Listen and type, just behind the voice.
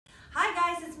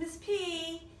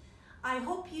I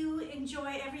hope you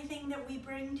enjoy everything that we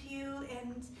bring to you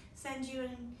and send you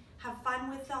and have fun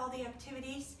with all the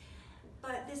activities.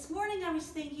 But this morning I was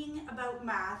thinking about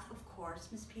math, of course.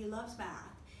 Miss P loves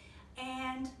math.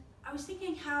 And I was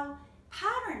thinking how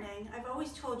patterning, I've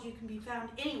always told you, can be found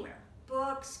anywhere.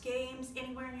 Books, games,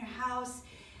 anywhere in your house,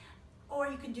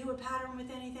 or you can do a pattern with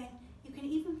anything. You can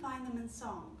even find them in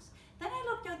songs. Then I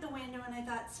looked out the window and I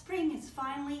thought, spring is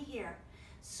finally here.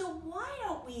 So why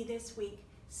don't we this week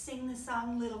sing the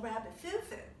song Little Rabbit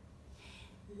Foo-Foo?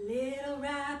 Little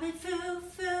rabbit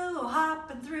foo-foo,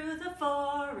 hopping through the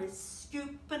forest,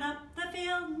 scooping up the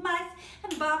field mice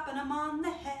and bopping them on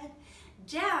the head.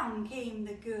 Down came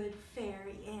the good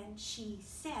fairy and she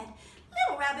said,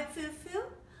 Little rabbit foo-foo,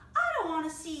 I don't want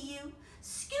to see you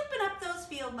scooping up those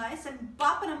field mice and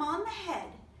bopping them on the head.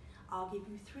 I'll give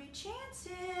you 3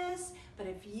 chances, but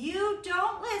if you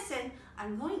don't listen,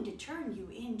 I'm going to turn you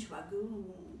into a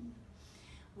goon.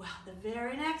 Well, the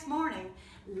very next morning,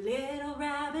 little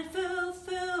rabbit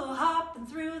foo-foo, hopping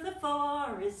through the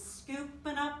forest,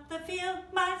 scooping up the field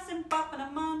mice and bopping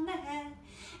them on the head.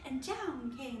 And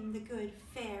down came the good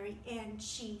fairy and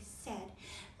she said,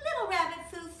 Little rabbit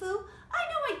foo-foo, I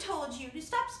know I told you to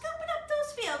stop scooping up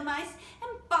those field mice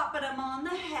and bopping them on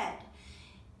the head.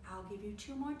 I'll give you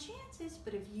 2 more chances,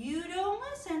 but if you don't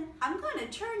listen, I'm going to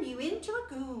turn you into a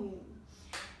goon.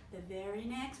 The very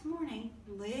next morning,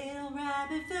 little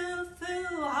rabbit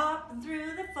foo-foo, hopping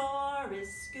through the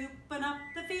forest, scooping up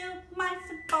the field mice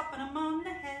and bopping them on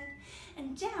the head.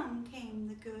 And down came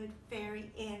the good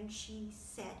fairy and she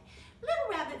said,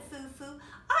 Little rabbit foo-foo,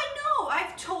 I know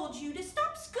I've told you to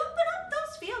stop scooping up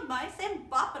those field mice and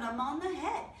bopping them on the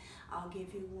head. I'll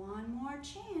give you 1 more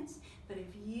chance, but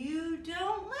if you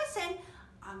don't listen,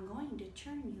 I'm going to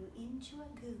turn you into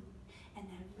a goon. And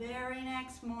the very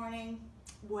next morning,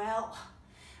 well,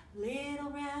 little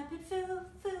rabbit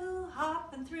foo-foo,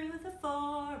 hopping through the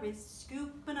forest,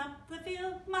 scooping up the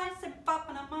field mice and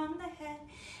bopping them on the head.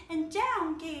 And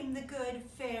down came the good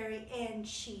fairy and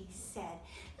she said,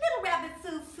 Little rabbit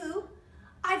foo-foo,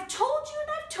 I've told you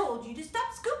and I've told you to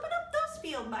stop scooping up those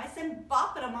field mice and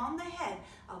bopping them on the head.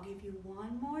 I'll give you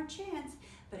 1 more chance,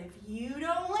 but if you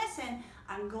don't listen,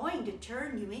 I'm going to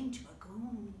turn you into a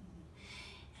goon.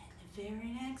 And the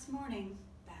very next morning,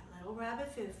 that little rabbit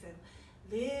foo-foo,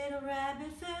 little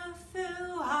rabbit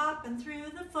foo-foo, hopping through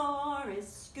the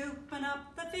forest, scooping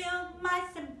up the field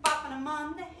mice and bopping them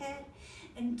on the head.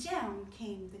 And down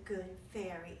came the good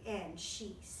fairy and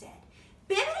she said,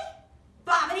 Bibbidi,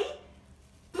 bobbidi,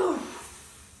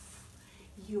 boof,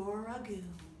 you're a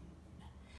goon.